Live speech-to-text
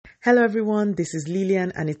Hello everyone, this is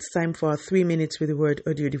Lillian and it's time for our 3 minutes with the word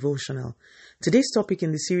audio devotional. Today's topic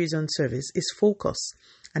in the series on service is focus,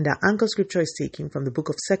 and our anchor scripture is taken from the book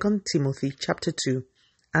of 2 Timothy chapter 2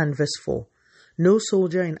 and verse 4. No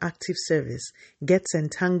soldier in active service gets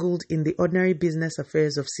entangled in the ordinary business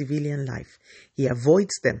affairs of civilian life. He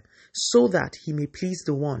avoids them so that he may please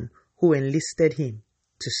the one who enlisted him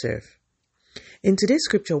to serve. In today's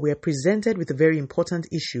scripture, we are presented with a very important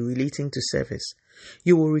issue relating to service.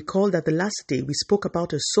 You will recall that the last day we spoke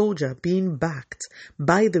about a soldier being backed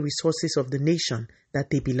by the resources of the nation that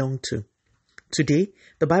they belong to. Today,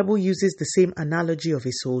 the Bible uses the same analogy of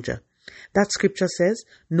a soldier. That scripture says,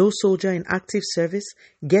 no soldier in active service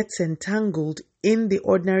gets entangled in the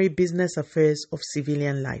ordinary business affairs of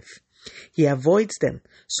civilian life. He avoids them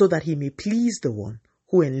so that he may please the one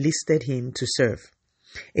who enlisted him to serve.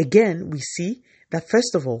 Again, we see that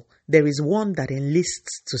first of all, there is one that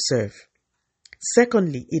enlists to serve.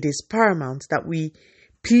 Secondly, it is paramount that we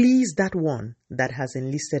please that one that has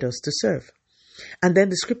enlisted us to serve. And then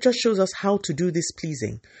the scripture shows us how to do this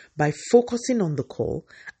pleasing by focusing on the call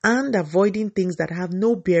and avoiding things that have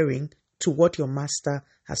no bearing to what your master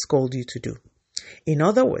has called you to do. In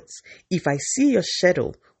other words, if I see your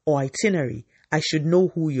schedule or itinerary, I should know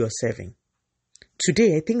who you're serving.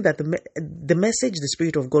 Today, I think that the message the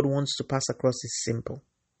Spirit of God wants to pass across is simple.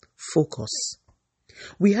 Focus.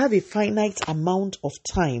 We have a finite amount of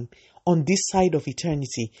time on this side of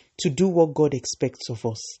eternity to do what God expects of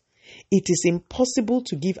us. It is impossible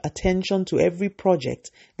to give attention to every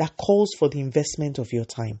project that calls for the investment of your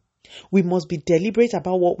time. We must be deliberate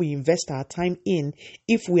about what we invest our time in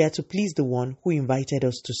if we are to please the one who invited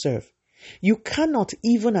us to serve. You cannot,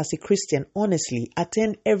 even as a Christian, honestly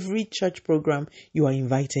attend every church program you are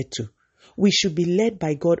invited to. We should be led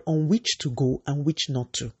by God on which to go and which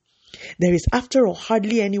not to. There is, after all,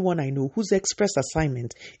 hardly anyone I know whose express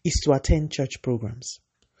assignment is to attend church programs.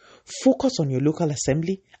 Focus on your local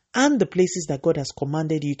assembly and the places that God has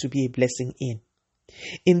commanded you to be a blessing in.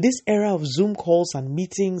 In this era of Zoom calls and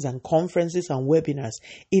meetings and conferences and webinars,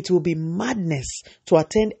 it will be madness to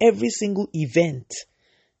attend every single event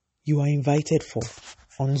you are invited for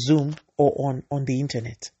on Zoom or on the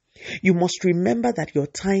internet. You must remember that your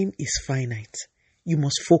time is finite. You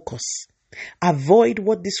must focus. Avoid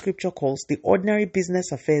what this scripture calls the ordinary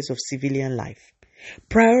business affairs of civilian life.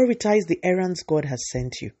 Prioritize the errands God has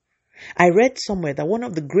sent you. I read somewhere that one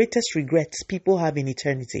of the greatest regrets people have in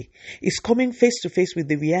eternity is coming face to face with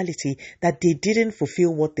the reality that they didn't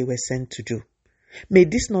fulfill what they were sent to do. May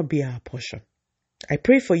this not be our portion. I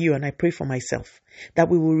pray for you and I pray for myself that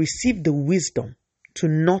we will receive the wisdom to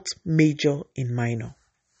not major in minor.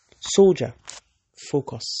 Soldier,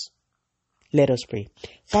 focus. Let us pray.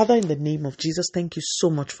 Father, in the name of Jesus, thank you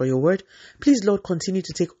so much for your word. Please, Lord, continue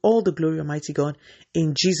to take all the glory, Almighty God.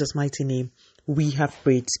 In Jesus' mighty name, we have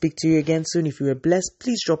prayed. Speak to you again soon. If you are blessed,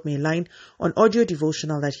 please drop me a line on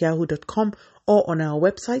audiodevotional@yahoo.com or on our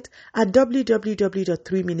website at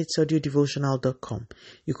www.3minutesaudiodevotional.com.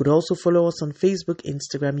 You could also follow us on Facebook,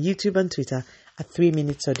 Instagram, YouTube, and Twitter at 3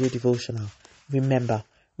 Minutes Audio Devotional. Remember,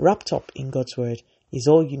 wrapped up in God's word is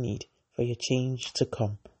all you need for your change to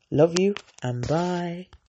come. Love you and bye.